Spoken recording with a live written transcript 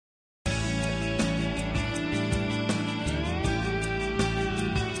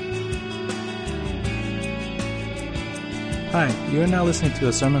Hi, you are now listening to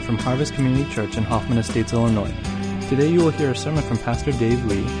a sermon from Harvest Community Church in Hoffman Estates, Illinois. Today you will hear a sermon from Pastor Dave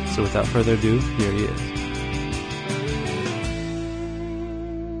Lee, so without further ado, here he is.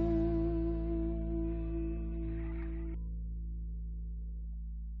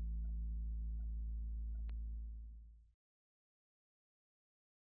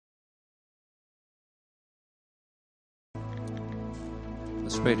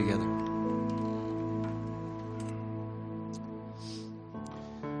 Let's pray together.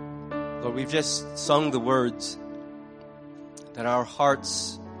 Lord, we've just sung the words that our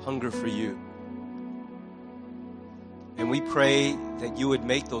hearts hunger for you. And we pray that you would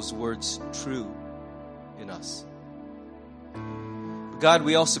make those words true in us. But God,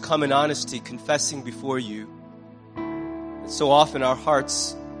 we also come in honesty, confessing before you that so often our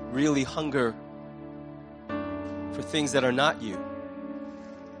hearts really hunger for things that are not you.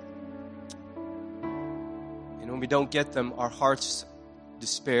 And when we don't get them, our hearts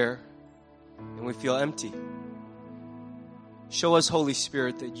despair and we feel empty. Show us, Holy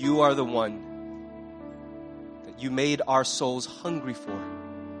Spirit, that you are the one that you made our souls hungry for,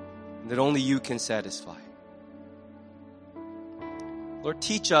 and that only you can satisfy. Lord,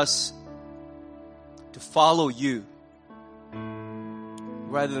 teach us to follow you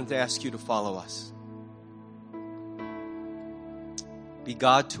rather than to ask you to follow us. Be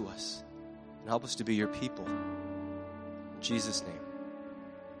God to us and help us to be your people. In Jesus' name.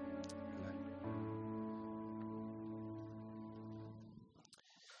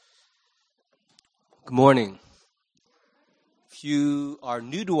 Good morning. If you are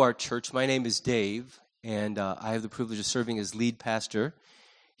new to our church, my name is Dave, and I have the privilege of serving as lead pastor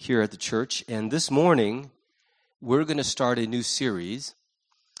here at the church. And this morning, we're going to start a new series.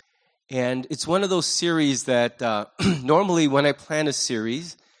 And it's one of those series that normally when I plan a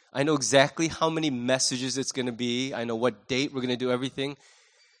series, I know exactly how many messages it's going to be. I know what date we're going to do everything.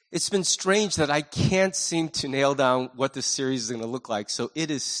 It's been strange that I can't seem to nail down what this series is going to look like. So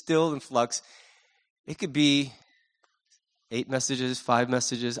it is still in flux. It could be 8 messages, 5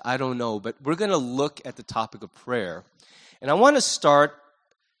 messages, I don't know. But we're going to look at the topic of prayer. And I want to start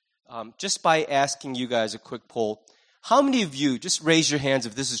just by asking you guys a quick poll. How many of you, just raise your hands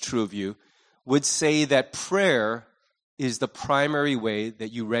if this is true of you, would say that prayer is the primary way that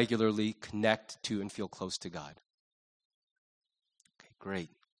you regularly connect to and feel close to God? Okay,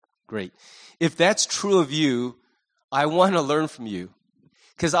 great. If that's true of you, I want to learn from you.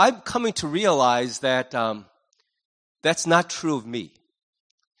 Because I'm coming to realize that that's not true of me.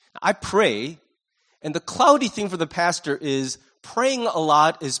 I pray, and the cloudy thing for the pastor is praying a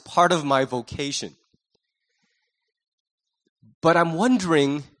lot is part of my vocation. But I'm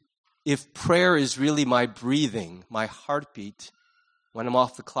wondering if prayer is really my breathing, my heartbeat, when I'm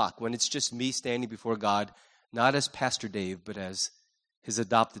off the clock, when it's just me standing before God, not as Pastor Dave, but as his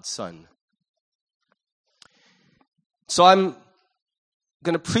adopted son. So I'm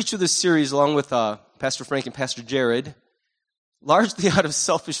going to preach through this series along with Pastor Frank and Pastor Jared, largely out of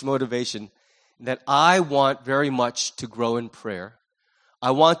selfish motivation, that I want very much to grow in prayer. I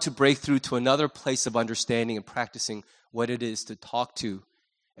want to break through to another place of understanding and practicing what it is to talk to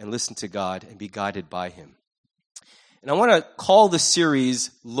and listen to God and be guided by Him. And I want to call the series,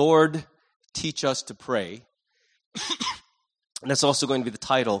 Lord, Teach Us to Pray. And that's also going to be the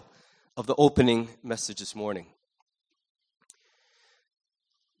title of the opening message this morning.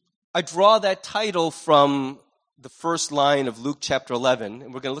 I draw that title from the first line of Luke chapter 11,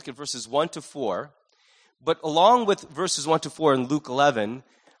 and we're going to look at verses 1 to 4. But along with verses 1 to 4 in Luke 11,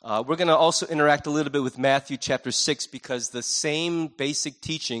 we're going to also interact a little bit with Matthew chapter 6 because the same basic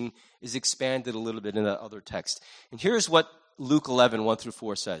teaching is expanded a little bit in that other text. And here's what Luke 11, 1 through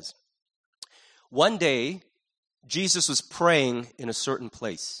 4 says. One day, Jesus was praying in a certain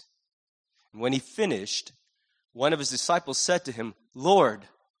place. And when he finished, one of his disciples said to him, Lord,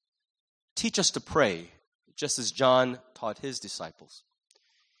 teach us to pray, just as John taught his disciples.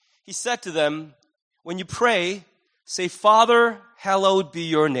 He said to them, when you pray, say, Father, hallowed be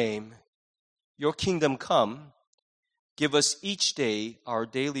your name. Your kingdom come. Give us each day our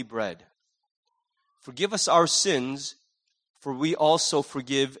daily bread. Forgive us our sins, for we also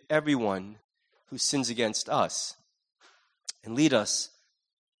forgive everyone who sins against us. And lead us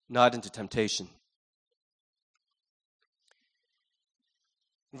not into temptation.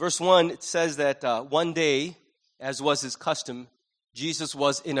 In verse 1, it says that one day, as was his custom, Jesus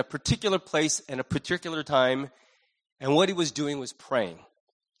was in a particular place and a particular time, and what he was doing was praying.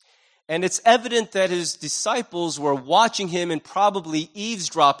 And it's evident that his disciples were watching him and probably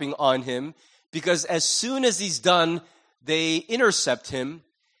eavesdropping on him, because as soon as he's done, they intercept him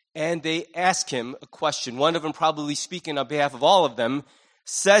and they ask him a question. One of them, probably speaking on behalf of all of them,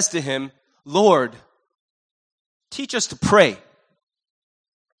 says to him, "Lord, teach us to pray."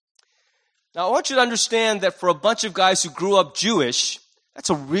 Now, I want you to understand that for a bunch of guys who grew up Jewish, that's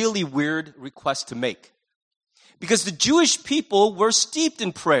a really weird request to make. Because the Jewish people were steeped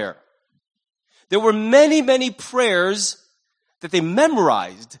in prayer. There were many, many prayers that they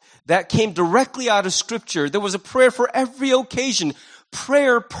memorized that came directly out of Scripture. There was a prayer for every occasion.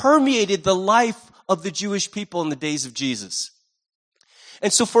 Prayer permeated the life of the Jewish people in the days of Jesus.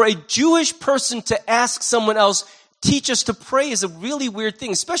 And so for a Jewish person to ask someone else, teach us to pray, is a really weird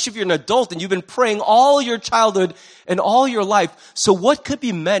thing, especially if you're an adult and you've been praying all your childhood and all your life. So what could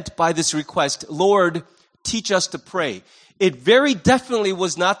be meant by this request? Lord, teach us to pray. It very definitely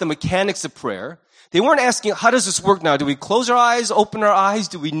was not the mechanics of prayer. They weren't asking, how does this work now? Do we close our eyes, open our eyes?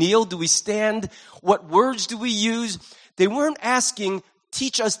 Do we kneel? Do we stand? What words do we use? They weren't asking,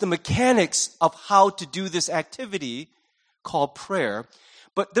 teach us the mechanics of how to do this activity called prayer.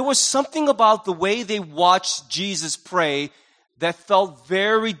 But there was something about the way they watched Jesus pray that felt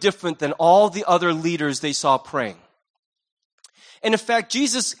very different than all the other leaders they saw praying. And in fact,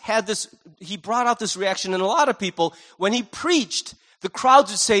 Jesus he brought out this reaction in a lot of people. When he preached, the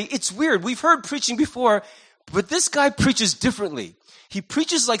crowds would say, it's weird, we've heard preaching before, but this guy preaches differently. He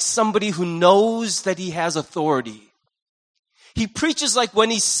preaches like somebody who knows that he has authority. He preaches like when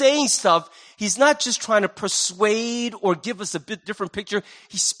he's saying stuff, he's not just trying to persuade or give us a bit different picture.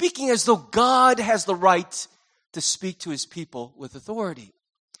 He's speaking as though God has the right to speak to his people with authority.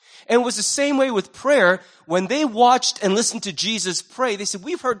 And it was the same way with prayer. When they watched and listened to Jesus pray, they said,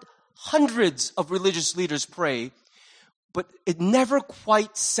 we've heard hundreds of religious leaders pray, but it never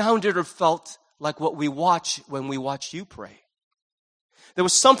quite sounded or felt like what we watch when we watch you pray. There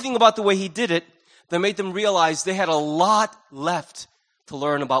was something about the way he did it that made them realize they had a lot left to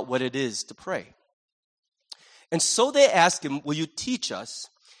learn about what it is to pray. And so they asked him, will you teach us?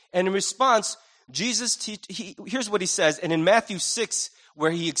 And in response, here's what he says. And in Matthew 6,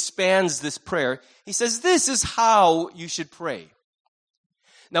 where he expands this prayer, he says, this is how you should pray.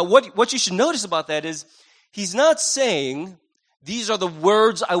 Now, what you should notice about that is, he's not saying, these are the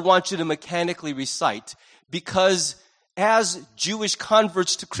words I want you to mechanically recite, because as Jewish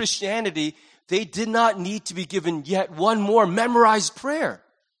converts to Christianity, they did not need to be given yet one more memorized prayer.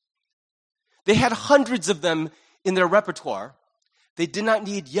 They had hundreds of them in their repertoire. They did not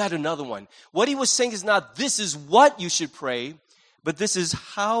need yet another one. What he was saying is not, this is what you should pray, but this is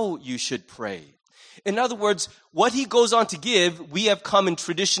how you should pray. In other words, what he goes on to give, we have come in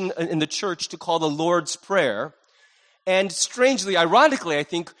tradition in the church to call the Lord's Prayer. And strangely, ironically, I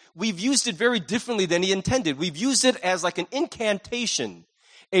think, we've used it very differently than he intended. We've used it as like an incantation,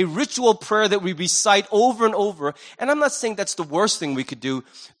 a ritual prayer that we recite over and over. And I'm not saying that's the worst thing we could do.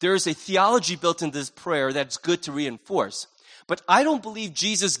 There is a theology built into this prayer that's good to reinforce. But I don't believe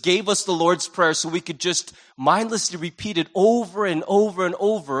Jesus gave us the Lord's Prayer so we could just mindlessly repeat it over and over and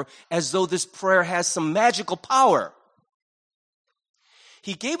over as though this prayer has some magical power.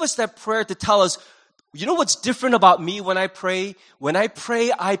 He gave us that prayer to tell us, you know what's different about me when I pray? When I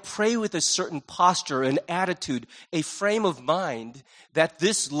pray with a certain posture, an attitude, a frame of mind that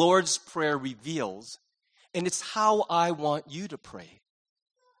this Lord's Prayer reveals. And it's how I want you to pray.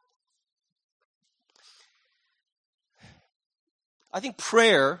 I think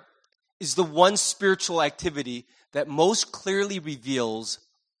prayer is the one spiritual activity that most clearly reveals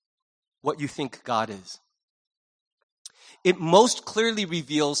what you think God is. It most clearly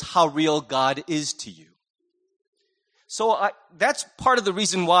reveals how real God is to you. So that's part of the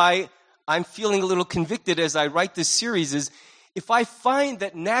reason why I'm feeling a little convicted as I write this series is if I find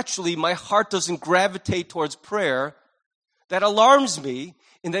that naturally my heart doesn't gravitate towards prayer, that alarms me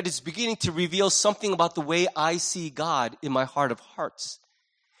in that it's beginning to reveal something about the way I see God in my heart of hearts.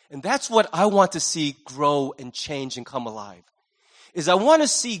 And that's what I want to see grow and change and come alive. Is I want to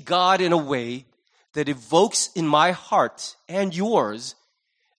see God in a way that evokes in my heart and yours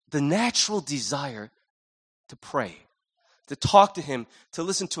the natural desire to pray, to talk to him, to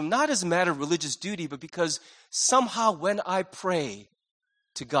listen to him, not as a matter of religious duty, but because somehow when I pray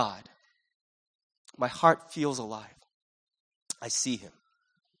to God, my heart feels alive. I see him.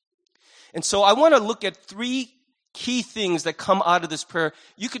 And so I want to look at three key things that come out of this prayer.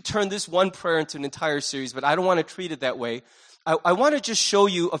 You could turn this one prayer into an entire series, but I don't want to treat it that way. I want to just show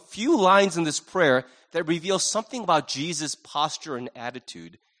you a few lines in this prayer that reveal something about Jesus' posture and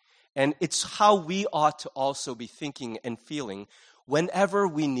attitude. And it's how we ought to also be thinking and feeling whenever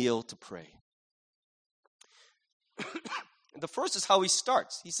we kneel to pray. The first is how he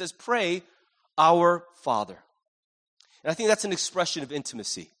starts. He says, pray, our Father. And I think that's an expression of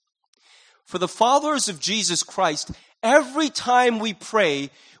intimacy. For the followers of Jesus Christ, every time we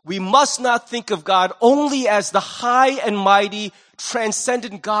pray, we must not think of God only as the high and mighty,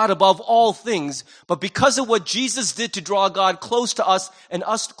 transcendent God above all things, but because of what Jesus did to draw God close to us and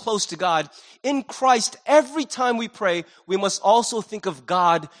us close to God, in Christ, every time we pray, we must also think of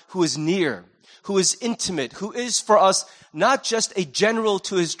God who is near, who is intimate, who is for us not just a general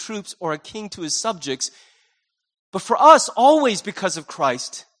to his troops or a king to his subjects, but for us, always because of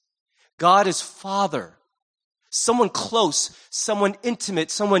Christ, God is Father. Someone close, someone intimate,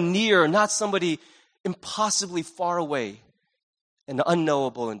 someone near, not somebody impossibly far away and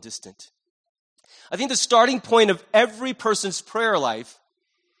unknowable and distant. I think the starting point of every person's prayer life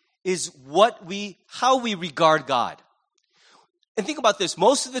is how we regard God. And think about this.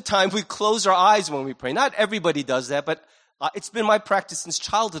 Most of the time we close our eyes when we pray. Not everybody does that, but it's been my practice since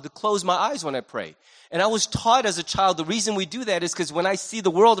childhood to close my eyes when I pray. And I was taught as a child, the reason we do that is because when I see the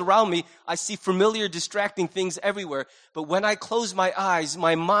world around me, I see familiar, distracting things everywhere. But when I close my eyes,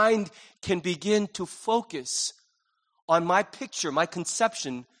 my mind can begin to focus on my picture, my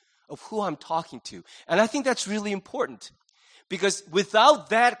conception of who I'm talking to. And I think that's really important. Because without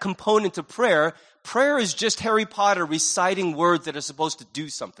that component of prayer, prayer is just Harry Potter reciting words that are supposed to do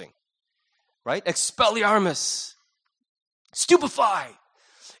something. Right? Expelliarmus. Stupefy.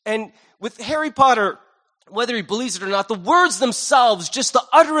 And with Harry Potter, whether he believes it or not, the words themselves, just the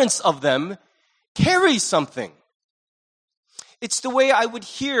utterance of them, carry something. It's the way I would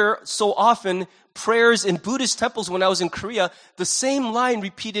hear so often prayers in Buddhist temples when I was in Korea, the same line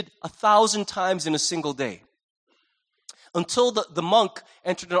repeated 1,000 times in a single day. Until the monk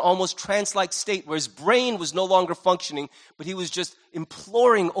entered an almost trance-like state where his brain was no longer functioning, but he was just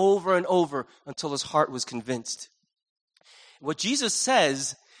imploring over and over until his heart was convinced. What Jesus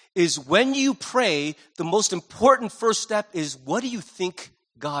says is when you pray, the most important first step is, what do you think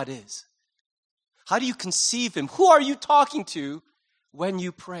God is? How do you conceive him? Who are you talking to when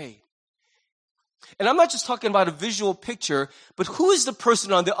you pray? And I'm not just talking about a visual picture, but who is the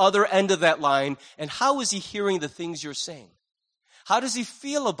person on the other end of that line, and how is he hearing the things you're saying? How does he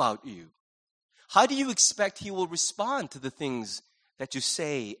feel about you? How do you expect he will respond to the things that you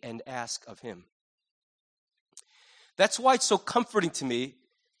say and ask of him? That's why it's so comforting to me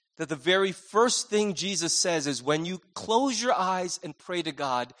that the very first thing Jesus says is when you close your eyes and pray to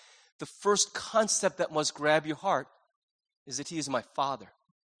God, the first concept that must grab your heart is that he is my Father.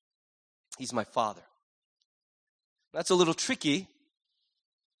 He's my Father. That's a little tricky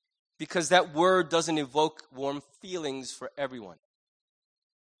because that word doesn't evoke warm feelings for everyone.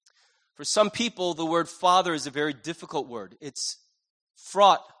 For some people, the word Father is a very difficult word. It's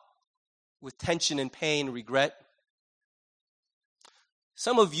fraught with tension and pain, regret.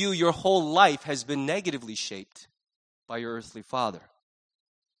 Some of you, your whole life has been negatively shaped by your earthly father.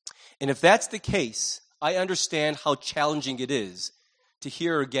 And if that's the case, I understand how challenging it is to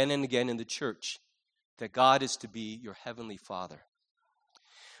hear again and again in the church that God is to be your heavenly Father.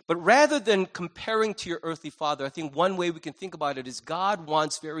 But rather than comparing to your earthly father, I think one way we can think about it is God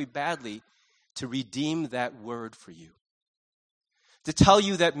wants very badly to redeem that word for you. To tell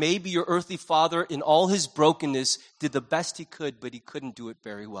you that maybe your earthly father, in all his brokenness, did the best he could, but he couldn't do it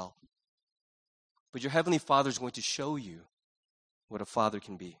very well. But your heavenly Father is going to show you what a father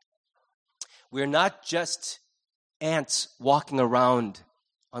can be. We're not just ants walking around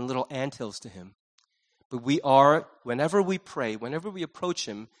on little anthills to him, but we are, whenever we pray, whenever we approach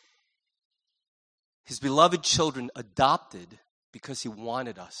him, his beloved children adopted because he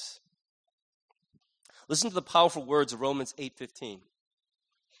wanted us. Listen to the powerful words of Romans 8:15.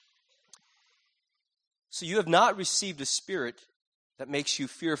 So you have not received a spirit that makes you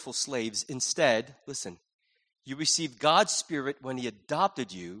fearful slaves. Instead, listen, you received God's Spirit when he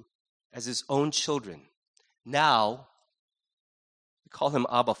adopted you as his own children. Now, we call him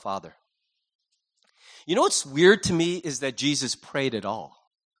Abba, Father. You know what's weird to me is that Jesus prayed at all.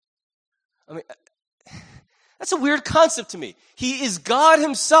 I mean, that's a weird concept to me. He is God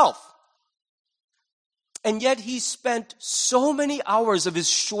himself. And yet he spent so many hours of his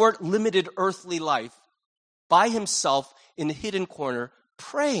short, limited earthly life by himself in a hidden corner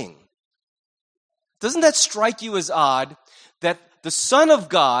praying. Doesn't that strike you as odd that the Son of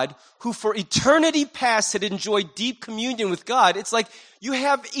God, who for eternity past had enjoyed deep communion with God, it's like you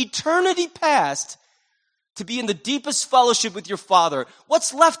have eternity past to be in the deepest fellowship with your Father.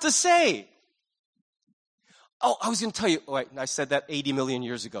 What's left to say? Oh, I was going to tell you. Oh, wait, I said that 80 million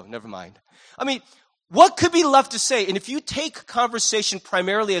years ago. Never mind. I mean, what could be left to say? And if you take conversation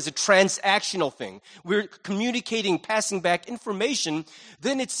primarily as a transactional thing, we're communicating, passing back information,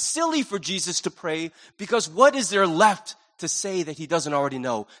 then it's silly for Jesus to pray because what is there left to say that he doesn't already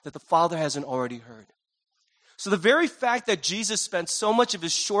know, that the Father hasn't already heard. So the very fact that Jesus spent so much of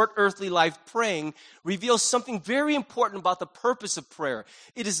his short earthly life praying reveals something very important about the purpose of prayer.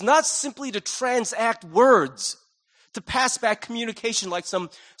 It is not simply to transact words, to pass back communication like some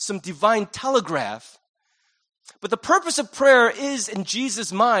divine telegraph. But the purpose of prayer is, in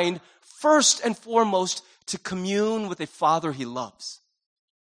Jesus' mind, first and foremost, to commune with a Father he loves.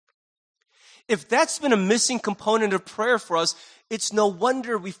 If that's been a missing component of prayer for us, it's no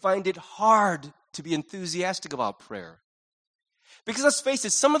wonder we find it hard to be enthusiastic about prayer. Because let's face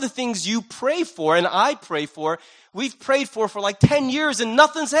it, some of the things you pray for and I pray for, we've prayed for like 10 years and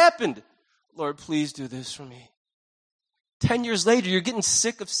nothing's happened. Lord, please do this for me. 10 years later, you're getting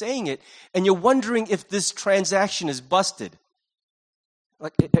sick of saying it and you're wondering if this transaction is busted.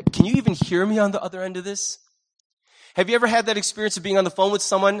 Like, can you even hear me on the other end of this? Have you ever had that experience of being on the phone with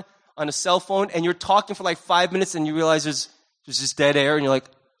someone on a cell phone and you're talking for like 5 minutes and you realize there's just dead air and you're like,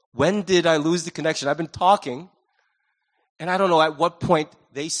 when did I lose the connection? I've been talking and I don't know at what point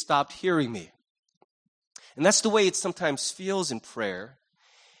they stopped hearing me. And that's the way it sometimes feels in prayer.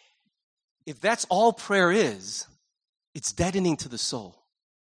 If that's all prayer is, it's deadening to the soul.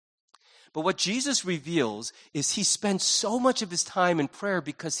 But what Jesus reveals is he spent so much of his time in prayer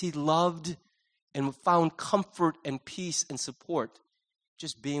because he loved and found comfort and peace and support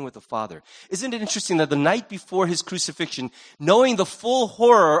just being with the Father. Isn't it interesting that the night before his crucifixion, knowing the full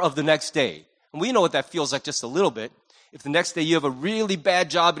horror of the next day, and we know what that feels like just a little bit, if the next day you have a really bad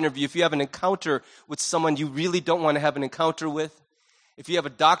job interview, if you have an encounter with someone you really don't want to have an encounter with, if you have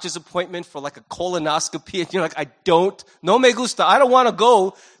a doctor's appointment for like a colonoscopy and you're like, no me gusta, I don't want to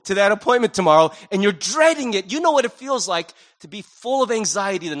go to that appointment tomorrow, and you're dreading it, you know what it feels like to be full of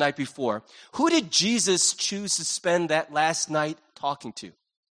anxiety the night before. Who did Jesus choose to spend that last night talking to?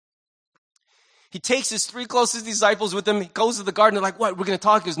 He takes his 3 closest disciples with him. He goes to the garden. They're like, what? We're going to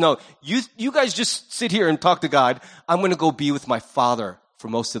talk? He goes, no, you guys just sit here and talk to God. I'm going to go be with my Father for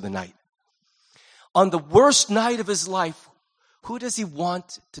most of the night. On the worst night of his life, who does he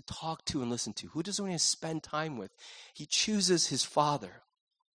want to talk to and listen to? Who does he want to spend time with? He chooses his Father.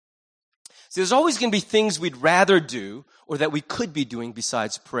 See, there's always going to be things we'd rather do or that we could be doing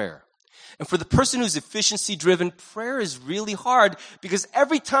besides prayer. And for the person who's efficiency-driven, prayer is really hard because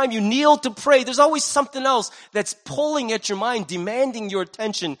every time you kneel to pray, there's always something else that's pulling at your mind, demanding your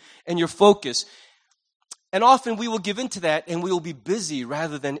attention and your focus. And often we will give into that and we will be busy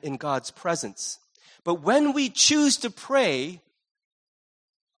rather than in God's presence. But when we choose to pray,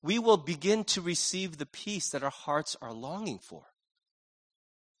 we will begin to receive the peace that our hearts are longing for.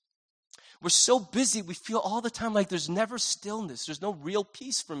 We're so busy, we feel all the time like there's never stillness. There's no real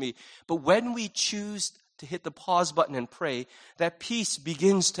peace for me. But when we choose to hit the pause button and pray, that peace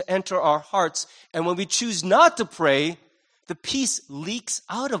begins to enter our hearts. And when we choose not to pray, the peace leaks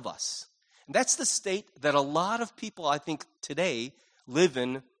out of us. And that's the state that a lot of people, I think, today live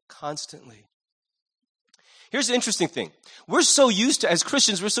in constantly. Here's the interesting thing. We're so used to, as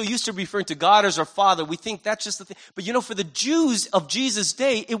Christians, we're so used to referring to God as our Father. We think that's just the thing. But you know, for the Jews of Jesus'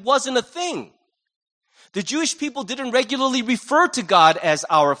 day, it wasn't a thing. The Jewish people didn't regularly refer to God as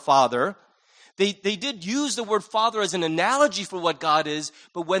our Father. They did use the word Father as an analogy for what God is,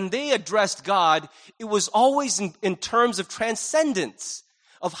 but when they addressed God, it was always in terms of transcendence,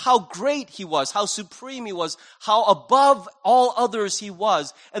 of how great he was, how supreme he was, how above all others he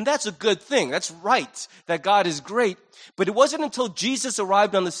was. And that's a good thing. That's right, that God is great. But it wasn't until Jesus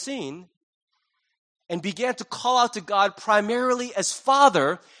arrived on the scene and began to call out to God primarily as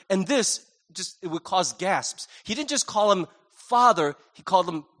Father, and this it would cause gasps. He didn't just call him Father, he called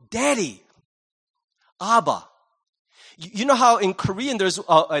him Daddy, Abba. You know how in Korean there's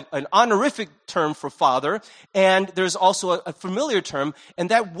an honorific term for father, and there's also a familiar term, and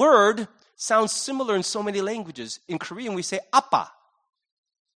that word sounds similar in so many languages. In Korean we say appa.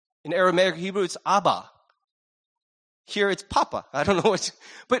 In Aramaic Hebrew it's abba. Here it's papa. I don't know what,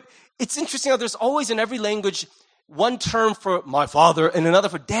 but it's interesting how there's always in every language one term for my father and another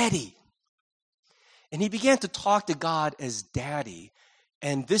for daddy. And he began to talk to God as daddy.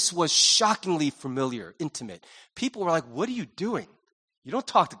 And this was shockingly familiar, intimate. People were like, what are you doing? You don't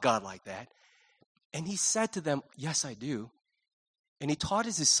talk to God like that. And he said to them, yes, I do. And he taught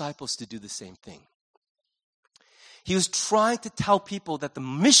his disciples to do the same thing. He was trying to tell people that the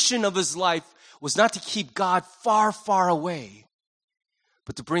mission of his life was not to keep God far, far away,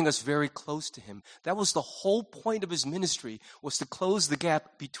 but to bring us very close to him. That was the whole point of his ministry, was to close the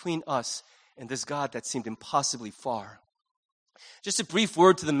gap between us and this God that seemed impossibly far. Just a brief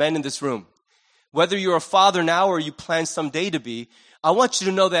word to the men in this room. Whether you're a father now or you plan someday to be, I want you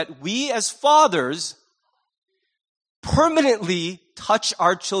to know that we as fathers, permanently touch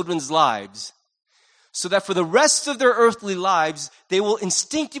our children's lives so that for the rest of their earthly lives, they will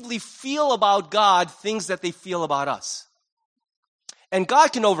instinctively feel about God things that they feel about us. And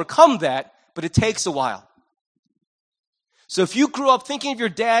God can overcome that, but it takes a while. So if you grew up thinking of your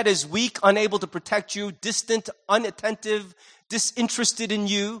dad as weak, unable to protect you, distant, unattentive, disinterested in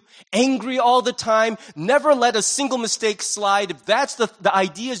you, angry all the time, never let a single mistake slide, if that's the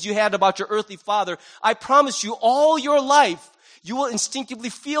ideas you had about your earthly father, I promise you all your life, you will instinctively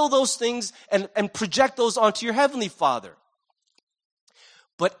feel those things and project those onto your heavenly Father.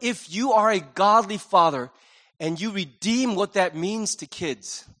 But if you are a godly father and you redeem what that means to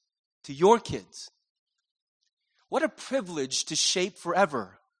kids, to your kids, what a privilege to shape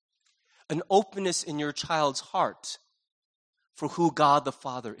forever an openness in your child's heart for who God the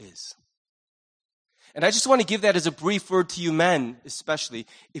Father is. And I just want to give that as a brief word to you men, especially.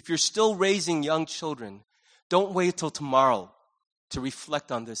 If you're still raising young children, don't wait till tomorrow to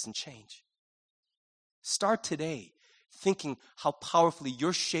reflect on this and change. Start today thinking how powerfully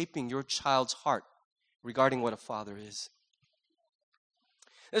you're shaping your child's heart regarding what a father is.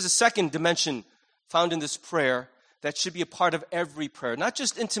 There's a second dimension found in this prayer that should be a part of every prayer, not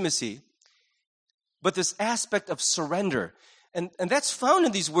just intimacy, but this aspect of surrender. And that's found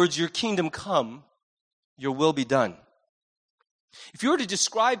in these words, your kingdom come, your will be done. If you were to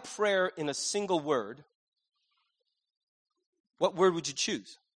describe prayer in a single word, what word would you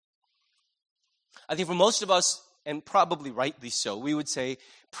choose? I think for most of us, and probably rightly so, we would say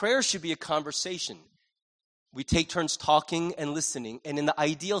prayer should be a conversation. We take turns talking and listening, and in the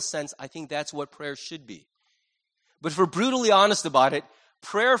ideal sense, I think that's what prayer should be. But if we're brutally honest about it,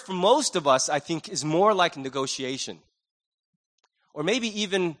 prayer for most of us, I think, is more like negotiation. Or maybe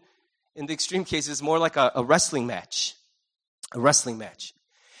even, in the extreme cases, more like a wrestling match. A wrestling match.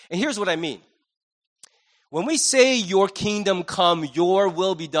 And here's what I mean. When we say, your kingdom come, your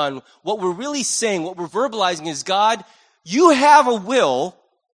will be done, what we're really saying, what we're verbalizing is, God, you have a will,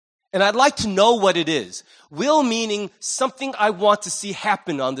 and I'd like to know what it is. Will meaning something I want to see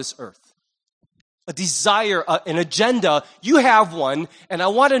happen on this earth. A desire, an agenda, you have one, and I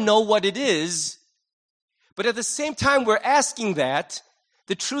want to know what it is. But at the same time we're asking that,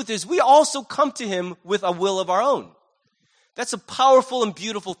 the truth is we also come to him with a will of our own. That's a powerful and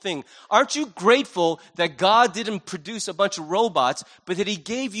beautiful thing. Aren't you grateful that God didn't produce a bunch of robots, but that he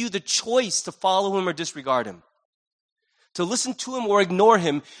gave you the choice to follow him or disregard him? To listen to him or ignore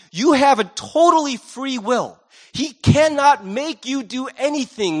him. You have a totally free will. He cannot make you do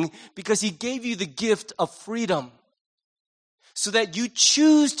anything because he gave you the gift of freedom. So that you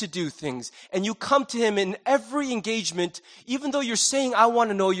choose to do things and you come to him in every engagement, even though you're saying, I want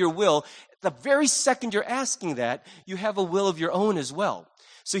to know your will. The very second you're asking that, you have a will of your own as well.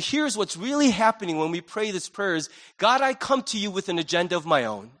 So here's what's really happening when we pray this prayer is, God, I come to you with an agenda of my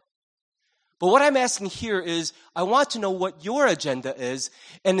own. But what I'm asking here is, I want to know what your agenda is.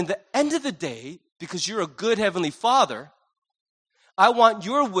 And in the end of the day, because you're a good heavenly Father, I want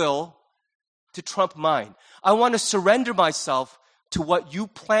your will to trump mine. I want to surrender myself to what you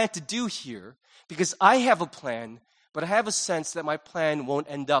plan to do here because I have a plan, but I have a sense that my plan won't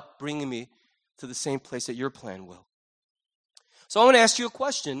end up bringing me to the same place that your plan will. So I want to ask you a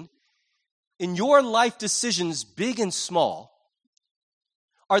question. In your life decisions, big and small,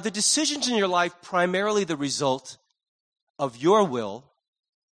 are the decisions in your life primarily the result of your will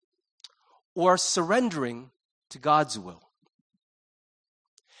or surrendering to God's will?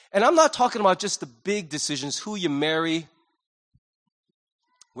 And I'm not talking about just the big decisions, who you marry,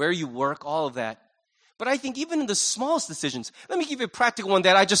 where you work, all of that. But I think even in the smallest decisions, let me give you a practical one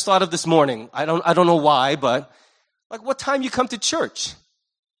that I just thought of this morning. I don't know why, but like what time you come to church,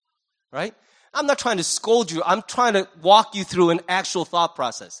 right? I'm not trying to scold you. I'm trying to walk you through an actual thought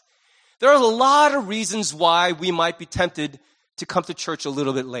process. There are a lot of reasons why we might be tempted to come to church a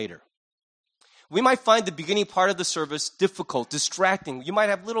little bit later. We might find the beginning part of the service difficult, distracting. You might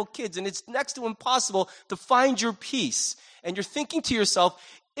have little kids, and it's next to impossible to find your peace. And you're thinking to yourself,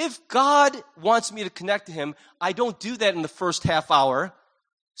 if God wants me to connect to him, I don't do that in the first half hour.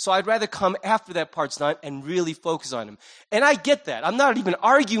 So I'd rather come after that part's done and really focus on him. And I get that. I'm not even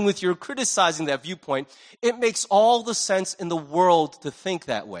arguing with you or criticizing that viewpoint. It makes all the sense in the world to think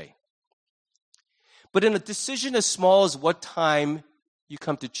that way. But in a decision as small as what time you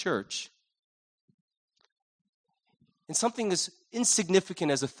come to church, in something as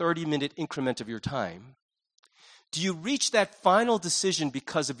insignificant as a 30-minute increment of your time, do you reach that final decision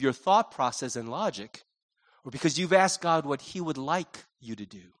because of your thought process and logic, or because you've asked God what he would like you to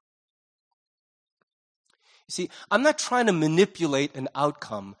do? You see, I'm not trying to manipulate an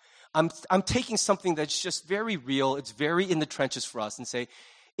outcome. I'm taking something that's just very real, it's very in the trenches for us, and say,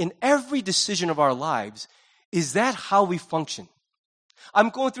 in every decision of our lives, is that how we function? I'm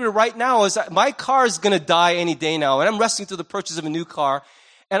going through it right now. My car is going to die any day now, and I'm wrestling through the purchase of a new car.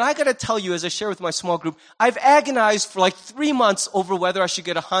 And I got to tell you, as I share with my small group, I've agonized for like 3 months over whether I should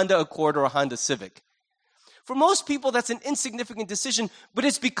get a Honda Accord or a Honda Civic. For most people, that's an insignificant decision, but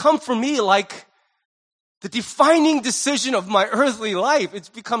it's become for me like the defining decision of my earthly life. It's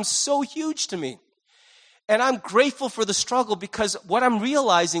become so huge to me. And I'm grateful for the struggle, because what I'm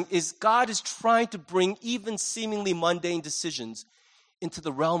realizing is God is trying to bring even seemingly mundane decisions into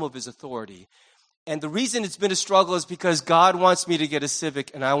the realm of his authority. And the reason it's been a struggle is because God wants me to get a Civic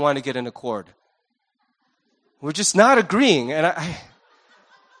and I want to get an Accord. We're just not agreeing. And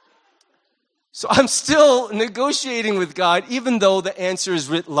so I'm still negotiating with God, even though the answer is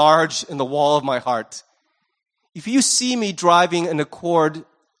writ large in the wall of my heart. If you see me driving an Accord,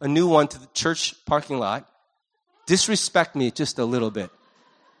 a new one, to the church parking lot, disrespect me just a little bit.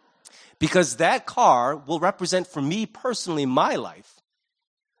 Because that car will represent for me personally, my life,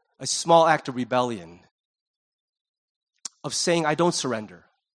 a small act of rebellion, of saying I don't surrender.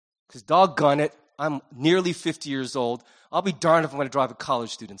 Because doggone it, I'm nearly 50 years old. I'll be darned if I'm going to drive a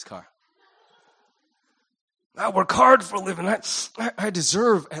college student's car. I work hard for a living. I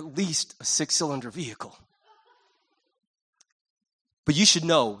deserve at least a 6-cylinder vehicle. But you should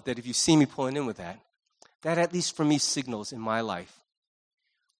know that if you see me pulling in with that at least for me signals in my life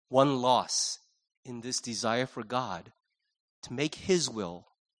one loss in this desire for God to make his will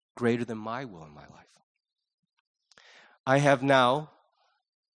greater than my will in my life. I have now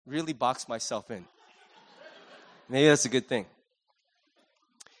really boxed myself in. Maybe that's a good thing.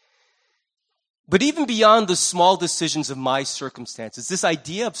 But even beyond the small decisions of my circumstances, this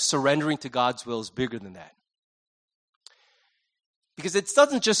idea of surrendering to God's will is bigger than that. Because it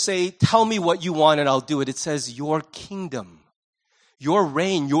doesn't just say, tell me what you want and I'll do it. It says, your kingdom, your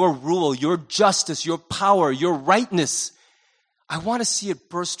reign, your rule, your justice, your power, your rightness. I want to see it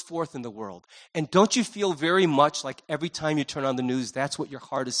burst forth in the world. And don't you feel very much like every time you turn on the news, that's what your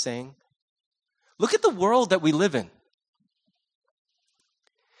heart is saying? Look at the world that we live in.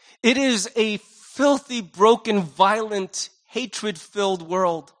 It is a filthy, broken, violent, hatred-filled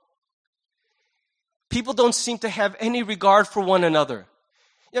world. People don't seem to have any regard for one another.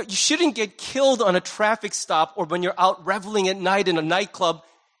 You shouldn't get killed on a traffic stop or when you're out reveling at night in a nightclub.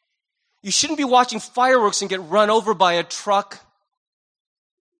 You shouldn't be watching fireworks and get run over by a truck.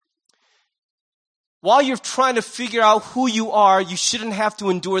 While you're trying to figure out who you are, you shouldn't have to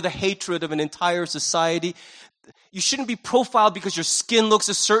endure the hatred of an entire society. You shouldn't be profiled because your skin looks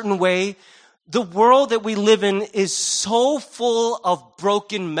a certain way. The world that we live in is so full of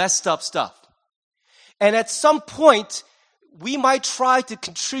broken, messed up stuff. And at some point, we might try to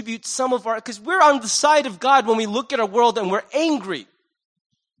contribute some of because we're on the side of God when we look at our world and we're angry.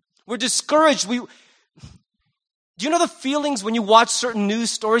 We're discouraged. Do you know the feelings when you watch certain news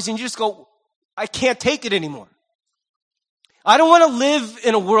stories and you just go, I can't take it anymore. I don't want to live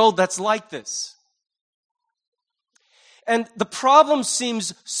in a world that's like this. And the problem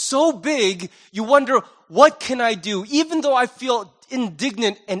seems so big, you wonder, what can I do? Even though I feel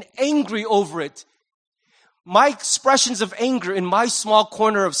indignant and angry over it, my expressions of anger in my small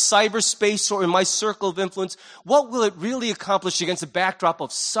corner of cyberspace or in my circle of influence, what will it really accomplish against a backdrop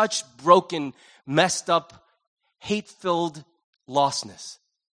of such broken, messed up, hate-filled lostness?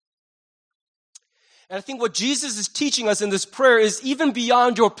 And I think what Jesus is teaching us in this prayer is even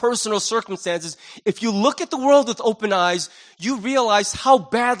beyond your personal circumstances, if you look at the world with open eyes, you realize how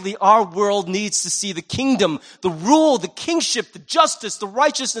badly our world needs to see the kingdom, the rule, the kingship, the justice, the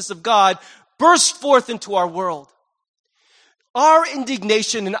righteousness of God burst forth into our world. Our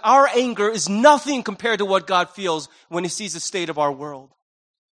indignation and our anger is nothing compared to what God feels when he sees the state of our world.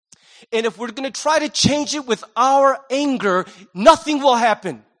 And if we're going to try to change it with our anger, nothing will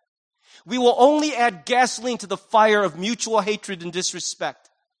happen. We will only add gasoline to the fire of mutual hatred and disrespect.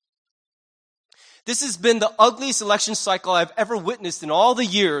 This has been the ugliest election cycle I've ever witnessed in all the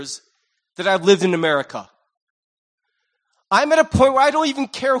years that I've lived in America. I'm at a point where I don't even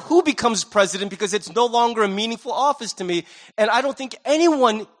care who becomes president because it's no longer a meaningful office to me. And I don't think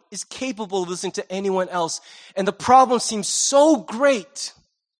anyone is capable of listening to anyone else. And the problem seems so great.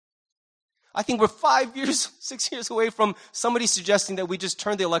 I think we're 6 years away from somebody suggesting that we just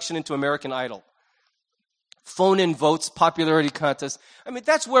turn the election into American Idol. Phone-in votes, popularity contest. I mean,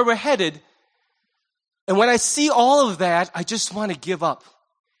 that's where we're headed. And when I see all of that, I just want to give up.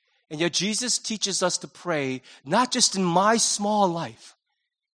 And yet Jesus teaches us to pray, not just in my small life,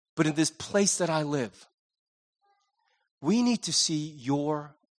 but in this place that I live. We need to see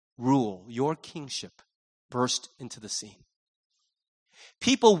your rule, your kingship burst into the scene.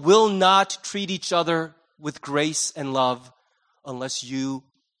 People will not treat each other with grace and love unless you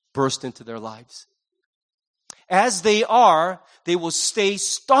burst into their lives. As they are, they will stay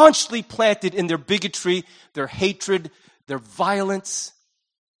staunchly planted in their bigotry, their hatred, their violence,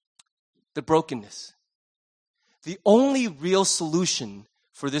 the brokenness. The only real solution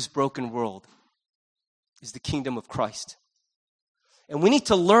for this broken world is the kingdom of Christ. And we need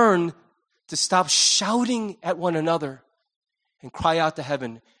to learn to stop shouting at one another and cry out to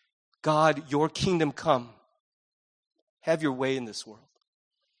heaven, God, your kingdom come. Have your way in this world.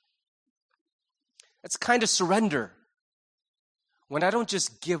 That's kind of surrender. When I don't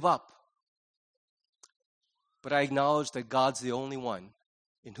just give up, but I acknowledge that God's the only one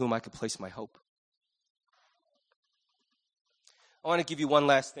in whom I can place my hope. I want to give you one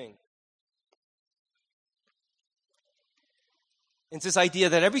last thing. It's this idea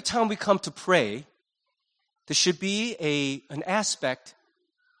that every time we come to pray, there should be an aspect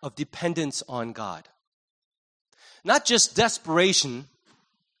of dependence on God. Not just desperation,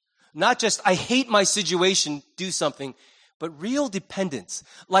 not just, I hate my situation, do something, but real dependence.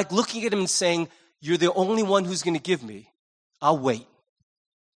 Like looking at him and saying, you're the only one who's going to give me. I'll wait.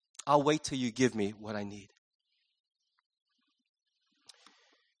 I'll wait till you give me what I need.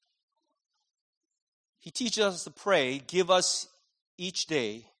 He teaches us to pray, give us each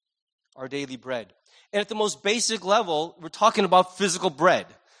day our daily bread. And at the most basic level, we're talking about physical bread.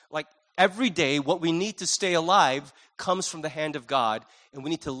 Like every day, what we need to stay alive comes from the hand of God, and we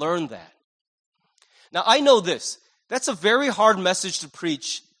need to learn that. Now, I know this. That's a very hard message to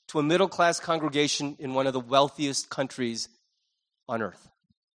preach to a middle-class congregation in one of the wealthiest countries on earth.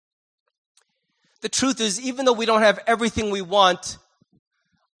 The truth is, even though we don't have everything we want,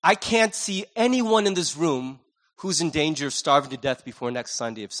 I can't see anyone in this room who's in danger of starving to death before next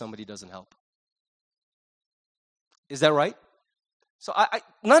Sunday if somebody doesn't help. Is that right? So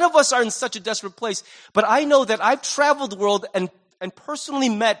none of us are in such a desperate place, but I know that I've traveled the world and personally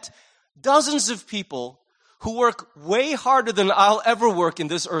met dozens of people who work way harder than I'll ever work in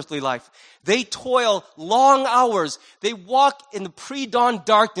this earthly life. They toil long hours. They walk in the pre-dawn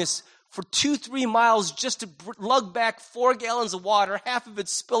darkness for 2-3 miles just to lug back 4 gallons of water, half of it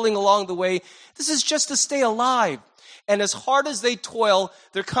spilling along the way. This is just to stay alive. And as hard as they toil,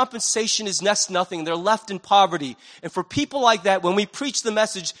 their compensation is next to nothing. They're left in poverty. And for people like that, when we preach the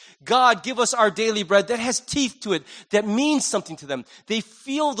message, God, give us our daily bread, that has teeth to it, that means something to them. They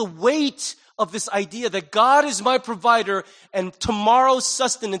feel the weight of this idea that God is my provider, and tomorrow's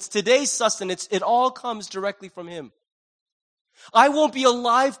sustenance, today's sustenance, it all comes directly from Him. I won't be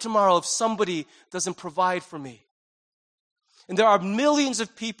alive tomorrow if somebody doesn't provide for me. And there are millions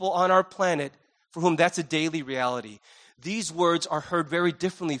of people on our planet for whom that's a daily reality. These words are heard very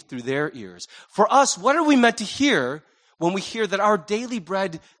differently through their ears. For us, what are we meant to hear when we hear that our daily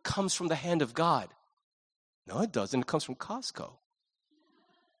bread comes from the hand of God? No, it doesn't. It comes from Costco.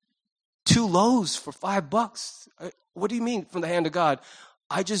 2 loaves for $5. What do you mean from the hand of God?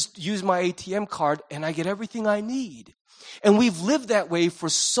 I just use my ATM card and I get everything I need. And we've lived that way for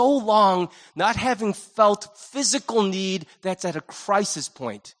so long, not having felt physical need that's at a crisis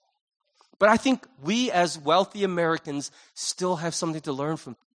point. But I think we as wealthy Americans still have something to learn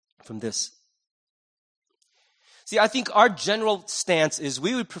from this. See, I think our general stance is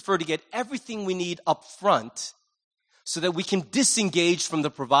we would prefer to get everything we need up front so that we can disengage from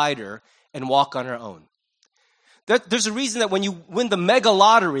the provider and walk on our own. There's a reason that when you win the mega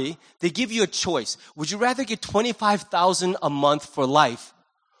lottery, they give you a choice. Would you rather get $25,000 a month for life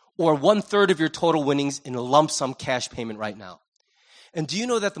or 1/3 of your total winnings in a lump sum cash payment right now? And do you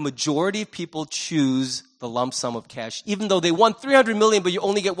know that the majority of people choose the lump sum of cash, even though they won $300 million, but you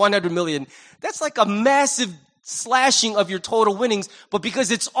only get $100 million? That's like a massive slashing of your total winnings, but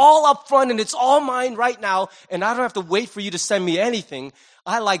because it's all up front and it's all mine right now, and I don't have to wait for you to send me anything,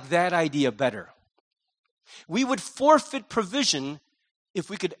 I like that idea better. We would forfeit provision if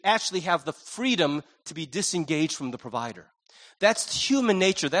we could actually have the freedom to be disengaged from the provider. That's human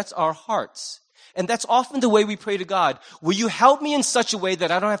nature. That's our hearts. And that's often the way we pray to God. Will you help me in such a way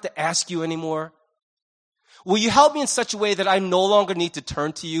that I don't have to ask you anymore? Will you help me in such a way that I no longer need to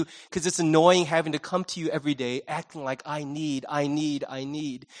turn to you? Because it's annoying having to come to you every day, acting like I need.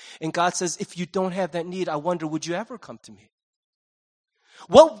 And God says, if you don't have that need, I wonder, would you ever come to me?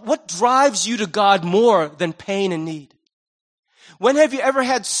 What drives you to God more than pain and need? When have you ever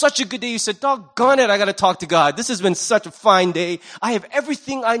had such a good day you said, doggone it, I got to talk to God. This has been such a fine day. I have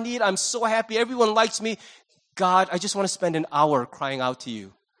everything I need. I'm so happy. Everyone likes me. God, I just want to spend an hour crying out to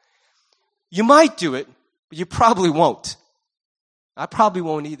you. You might do it, but you probably won't. I probably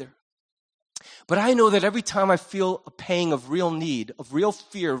won't either. But I know that every time I feel a pang of real need, of real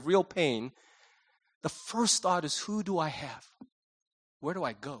fear, of real pain, the first thought is, who do I have? Where do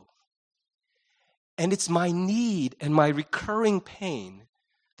I go? And it's my need and my recurring pain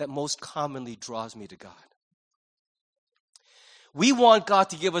that most commonly draws me to God. We want God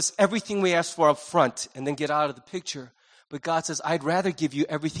to give us everything we ask for up front and then get out of the picture. But God says, I'd rather give you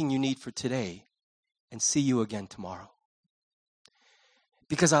everything you need for today and see you again tomorrow.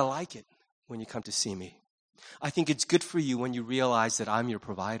 Because I like it when you come to see me. I think it's good for you when you realize that I'm your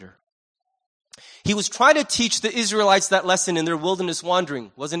provider. He was trying to teach the Israelites that lesson in their wilderness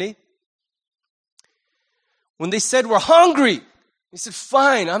wandering, wasn't he? When they said, we're hungry, he said,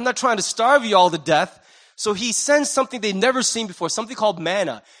 fine, I'm not trying to starve you all to death. So he sends something they'd never seen before, something called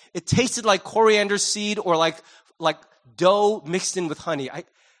manna. It tasted like coriander seed or like dough mixed in with honey.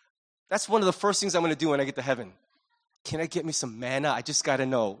 That's one of the first things I'm going to do when I get to heaven. Can I get me some manna? I just got to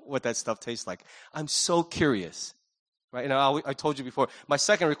know what that stuff tastes like. I'm so curious. Right? And I told you before, my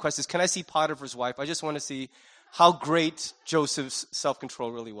second request is, can I see Potiphar's wife? I just want to see how great Joseph's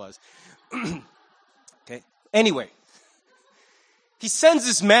self-control really was. Okay. Anyway, he sends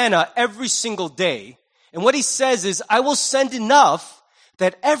this manna every single day. And what he says is, I will send enough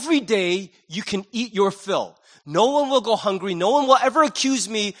that every day you can eat your fill. No one will go hungry. No one will ever accuse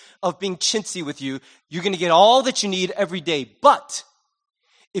me of being chintzy with you. You're going to get all that you need every day. But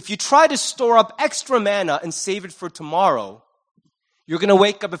if you try to store up extra manna and save it for tomorrow, you're going to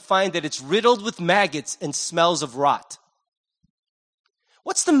wake up and find that it's riddled with maggots and smells of rot.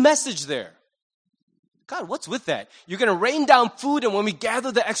 What's the message there? God, what's with that? You're going to rain down food, and when we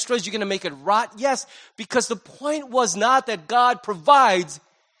gather the extras, you're going to make it rot? Yes, because the point was not that God provides,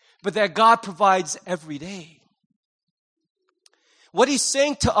 but that God provides every day. What he's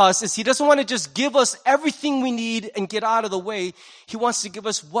saying to us is he doesn't want to just give us everything we need and get out of the way. He wants to give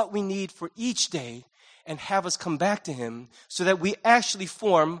us what we need for each day and have us come back to him so that we actually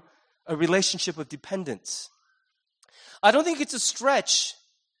form a relationship of dependence. I don't think it's a stretch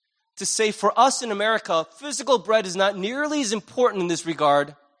to say for us in America, physical bread is not nearly as important in this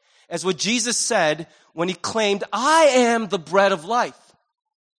regard as what Jesus said when he claimed, I am the bread of life.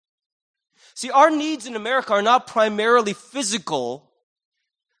 See, our needs in America are not primarily physical.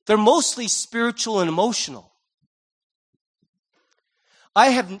 They're mostly spiritual and emotional.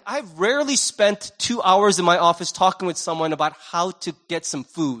 I've rarely spent 2 hours in my office talking with someone about how to get some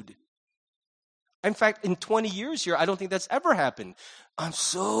food. In fact, in 20 years here, I don't think that's ever happened. I'm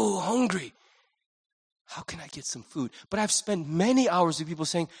so hungry. How can I get some food? But I've spent many hours with people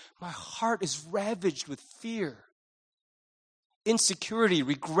saying, my heart is ravaged with fear, insecurity,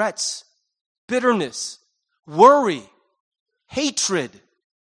 regrets, bitterness, worry, hatred,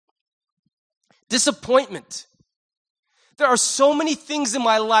 disappointment. There are so many things in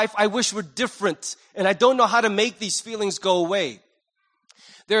my life I wish were different, and I don't know how to make these feelings go away.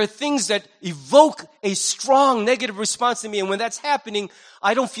 There are things that evoke a strong negative response in me, and when that's happening,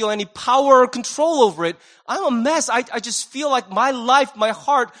 I don't feel any power or control over it. I'm a mess. I just feel like my life, my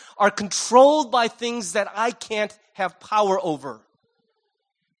heart are controlled by things that I can't have power over.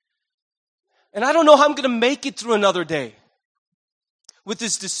 And I don't know how I'm going to make it through another day with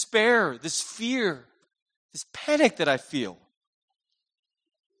this despair, this fear, this panic that I feel.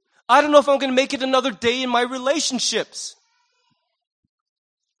 I don't know if I'm going to make it another day in my relationships.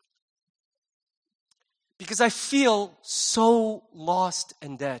 Because I feel so lost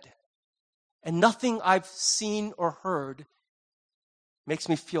and dead. And nothing I've seen or heard makes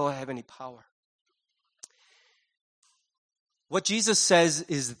me feel I have any power. What Jesus says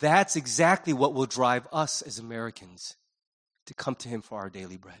is that's exactly what will drive us as Americans to come to him for our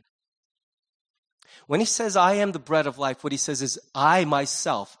daily bread. When he says, I am the bread of life, what he says is, I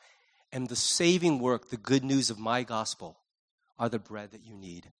myself am the saving work, the good news of my gospel are the bread that you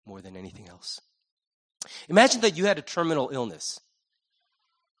need more than anything else. Imagine that you had a terminal illness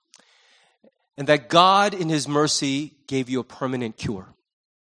and that God in his mercy gave you a permanent cure.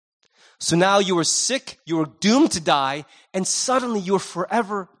 So now you were sick, you were doomed to die, and suddenly you are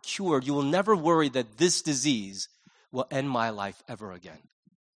forever cured. You will never worry that this disease will end my life ever again.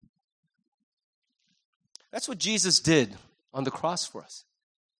 That's what Jesus did on the cross for us.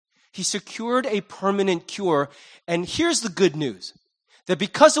 He secured a permanent cure, and here's the good news. That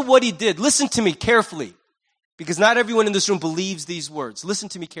because of what he did, listen to me carefully, because not everyone in this room believes these words. Listen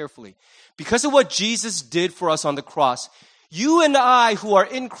to me carefully. Because of what Jesus did for us on the cross, you and I who are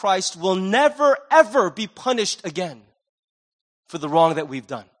in Christ will never, ever be punished again for the wrong that we've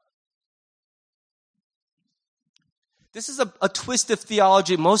done. This is a twist of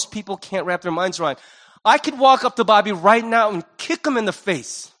theology most people can't wrap their minds around. I could walk up to Bobby right now and kick him in the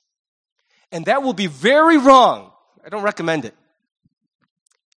face, And that will be very wrong. I don't recommend it.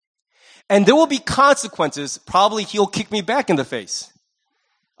 And there will be consequences. Probably he'll kick me back in the face.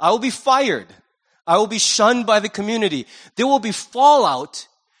 I will be fired. I will be shunned by the community. There will be fallout,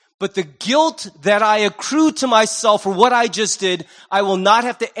 but the guilt that I accrue to myself for what I just did, I will not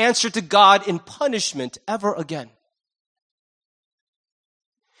have to answer to God in punishment ever again.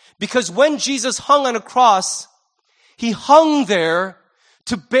 Because when Jesus hung on a cross, he hung there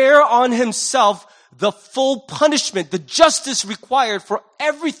to bear on himself the full punishment, the justice required for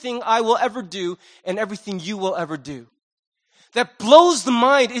everything I will ever do and everything you will ever do. That blows the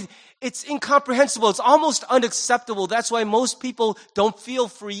mind. It's incomprehensible. It's almost unacceptable. That's why most people don't feel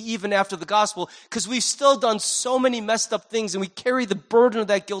free even after the gospel, because we've still done so many messed up things and we carry the burden of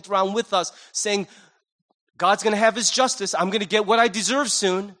that guilt around with us, saying, God's going to have his justice. I'm going to get what I deserve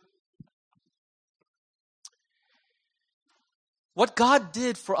soon. What God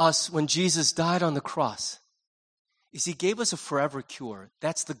did for us when Jesus died on the cross is he gave us a forever cure.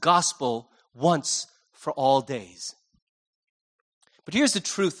 That's the gospel once for all days. But here's the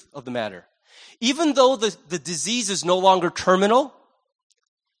truth of the matter. Even though the disease is no longer terminal,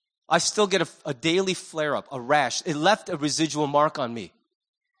 I still get a daily flare-up, a rash. It left a residual mark on me.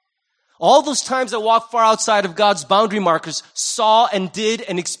 All those times I walked far outside of God's boundary markers, saw and did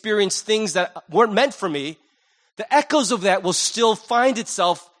and experienced things that weren't meant for me, the echoes of that will still find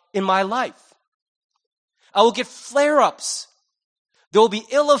itself in my life. I will get flare-ups. There will be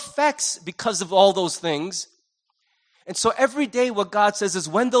ill effects because of all those things. And so every day what God says is,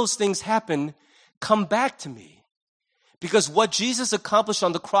 when those things happen, come back to me. Because what Jesus accomplished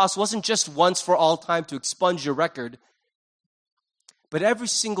on the cross wasn't just once for all time to expunge your record, but every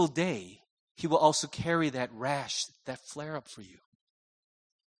single day he will also carry that rash, that flare-up for you.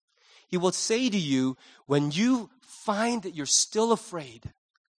 He will say to you, when you find that you're still afraid,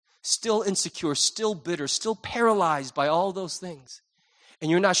 still insecure, still bitter, still paralyzed by all those things,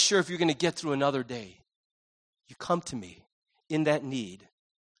 and you're not sure if you're going to get through another day, you come to me in that need,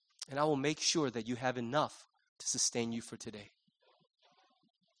 and I will make sure that you have enough to sustain you for today.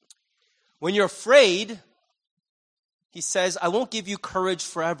 When you're afraid, he says, I won't give you courage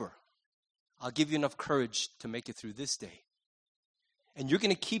forever. I'll give you enough courage to make it through this day. And you're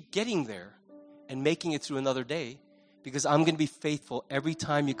going to keep getting there and making it through another day, because I'm going to be faithful every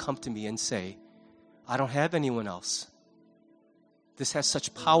time you come to me and say, I don't have anyone else. This has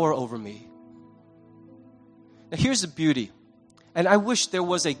such power over me. Now here's the beauty. And I wish there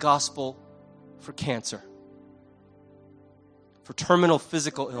was a gospel for cancer, for terminal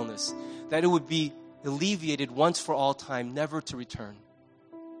physical illness, that it would be alleviated once for all time, never to return.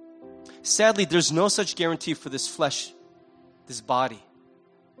 Sadly, there's no such guarantee for this flesh, this body.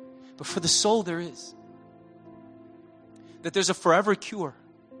 But for the soul there is. That there's a forever cure.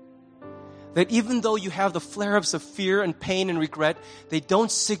 That even though you have the flare-ups of fear and pain and regret, they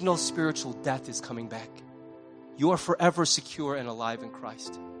don't signal spiritual death is coming back. You are forever secure and alive in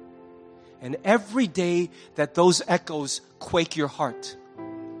Christ. And every day that those echoes quake your heart,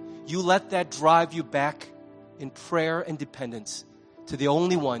 you let that drive you back in prayer and dependence to the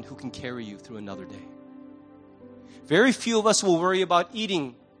only one who can carry you through another day. Very few of us will worry about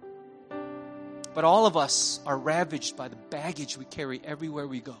eating, but all of us are ravaged by the baggage we carry everywhere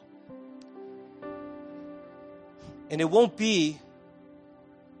we go. And it won't be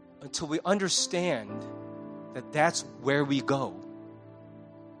until we understand that that's where we go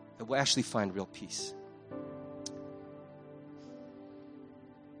that we'll actually find real peace.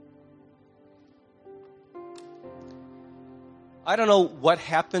 I don't know what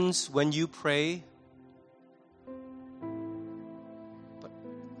happens when you pray, but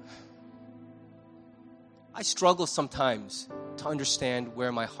I struggle sometimes to understand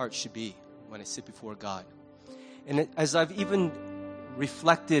where my heart should be when I sit before God. And as I've even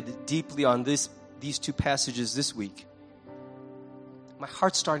reflected deeply on these two passages this week, my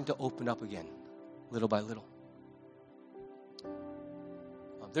heart's starting to open up again, little by little.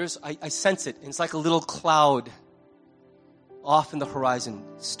 I sense it. It's like a little cloud off in the horizon,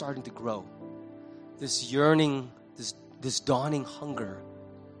 starting to grow. This yearning, this dawning hunger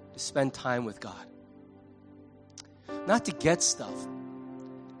to spend time with God. Not to get stuff,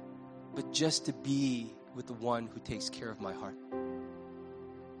 but just to be with the one who takes care of my heart.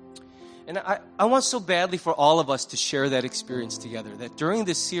 And I want so badly for all of us to share that experience together, that during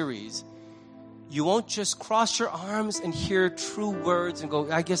this series, you won't just cross your arms and hear true words and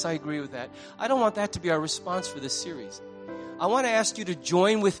go, I guess I agree with that. I don't want that to be our response for this series. I want to ask you to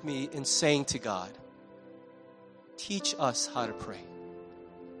join with me in saying to God, teach us how to pray.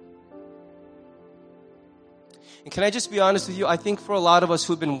 And can I just be honest with you? I think for a lot of us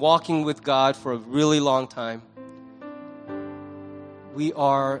who've been walking with God for a really long time, we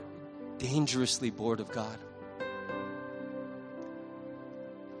are dangerously bored of God.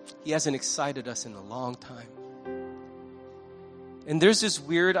 He hasn't excited us in a long time. And there's this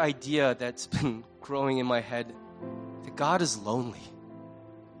weird idea that's been growing in my head that God is lonely.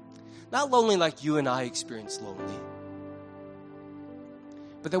 Not lonely like you and I experience lonely,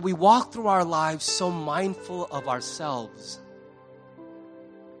 but that we walk through our lives so mindful of ourselves,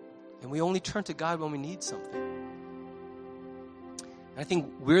 and we only turn to God when we need something. And I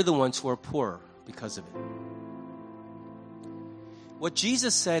think we're the ones who are poor because of it. What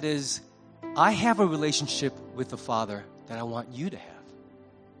Jesus said is, I have a relationship with the Father that I want you to have.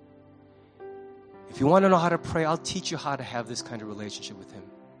 If you want to know how to pray, I'll teach you how to have this kind of relationship with Him.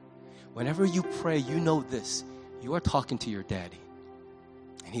 Whenever you pray, you know this. You are talking to your daddy.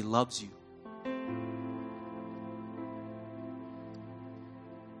 And He loves you.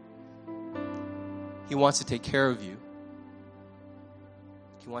 He wants to take care of you.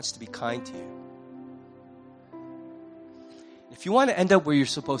 He wants to be kind to you. If you want to end up where you're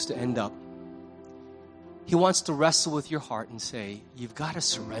supposed to end up, He wants to wrestle with your heart and say, you've got to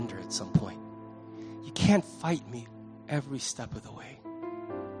surrender at some point. You can't fight me every step of the way.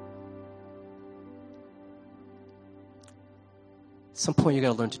 At some point, you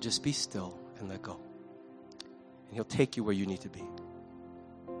got to learn to just be still and let go. And He'll take you where you need to be.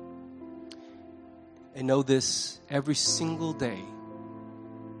 And know this, every single day,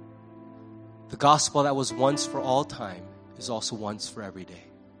 the gospel that was once for all time is also once for every day.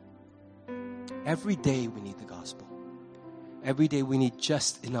 Every day we need the gospel. Every day we need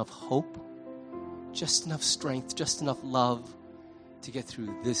just enough hope, just enough strength, just enough love to get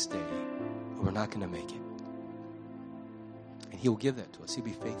through this day, or we're not going to make it. And He will give that to us. He'll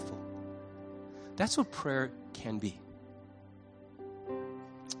be faithful. That's what prayer can be.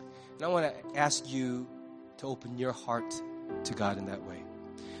 And I want to ask you to open your heart to God in that way.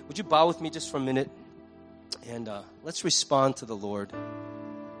 Would you bow with me just for a minute? And let's respond to the Lord.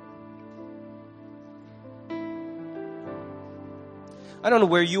 I don't know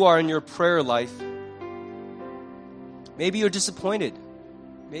where you are in your prayer life. Maybe you're disappointed.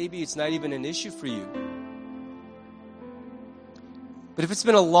 Maybe it's not even an issue for you. But if it's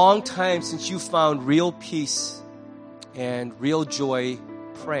been a long time since you found real peace and real joy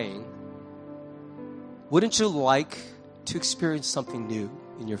praying, wouldn't you like to experience something new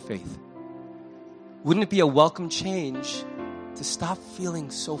in your faith? Wouldn't it be a welcome change to stop feeling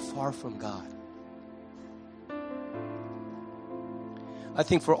so far from God? I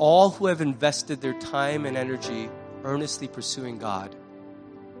think for all who have invested their time and energy earnestly pursuing God,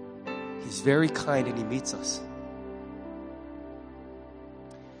 He's very kind and He meets us.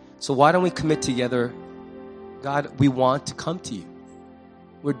 So why don't we commit together? God, we want to come to You.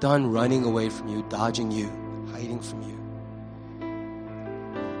 We're done running away from You, dodging You, hiding from You.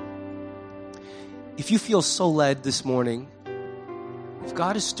 If you feel so led this morning, if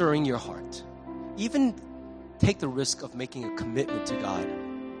God is stirring your heart, even take the risk of making a commitment to God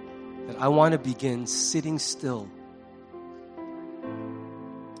that I want to begin sitting still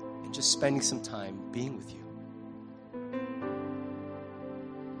and just spending some time being with You.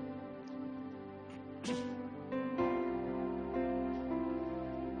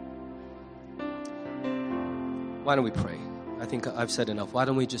 Why don't we pray? I think I've said enough. Why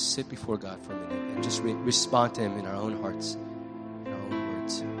don't we just sit before God for a minute and just respond to Him in our own hearts, in our own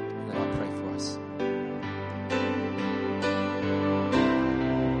words, and then I'll pray for us.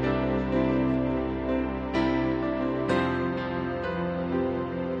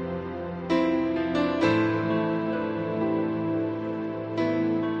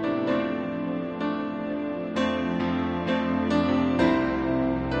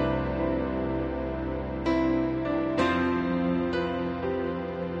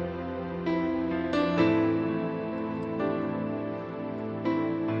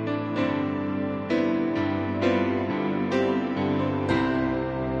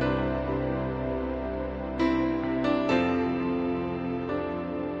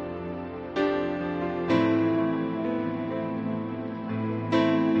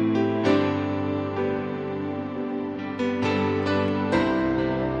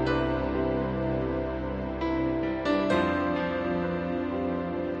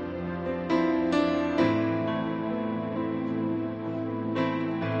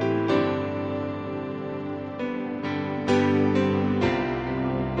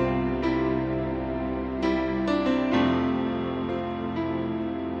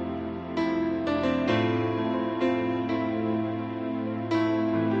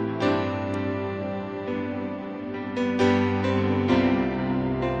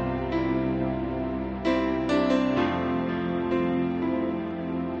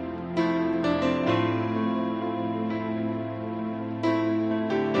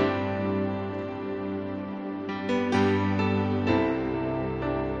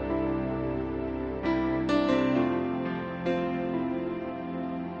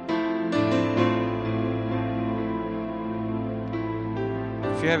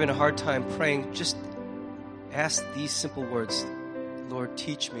 If you're having a hard time praying, just ask these simple words. Lord,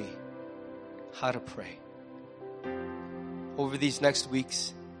 teach me how to pray. Over these next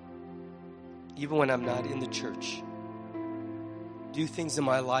weeks, even when I'm not in the church, do things in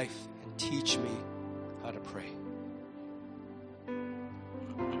my life and teach me how to pray.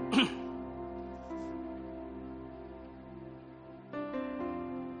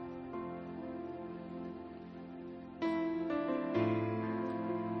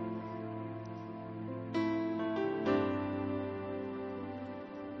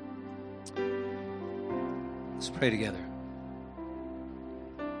 Let's pray together.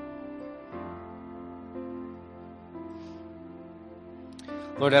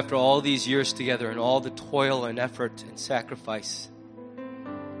 Lord, after all these years together and all the toil and effort and sacrifice,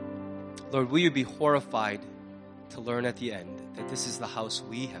 Lord, will you be horrified to learn at the end that this is the house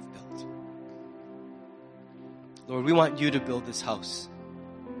we have built? Lord, we want you to build this house.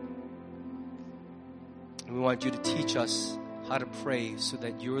 And we want you to teach us how to pray so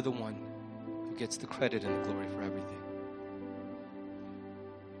that you're the one who gets the credit and the glory for everything.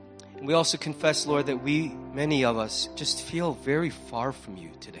 And we also confess, Lord, that many of us, just feel very far from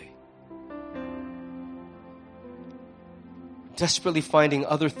you today. Desperately finding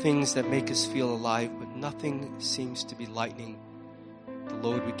other things that make us feel alive, but nothing seems to be lightening the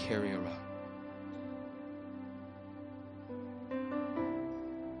load we carry around.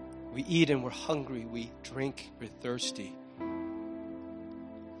 We eat and we're hungry. We drink, we're thirsty.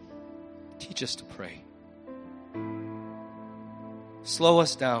 Teach us to pray. Slow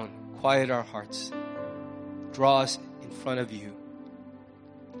us down, quiet our hearts, draw us in front of you.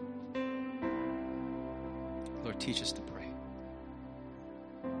 Lord, teach us to pray.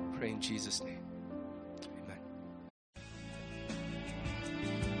 Pray in Jesus' name. Amen.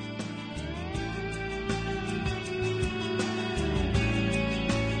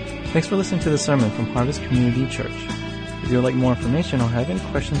 Thanks for listening to the sermon from Harvest Community Church. If you would like more information or have any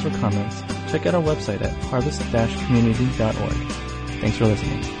questions or comments, check out our website at harvest-community.org. Thanks for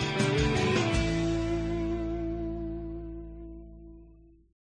listening.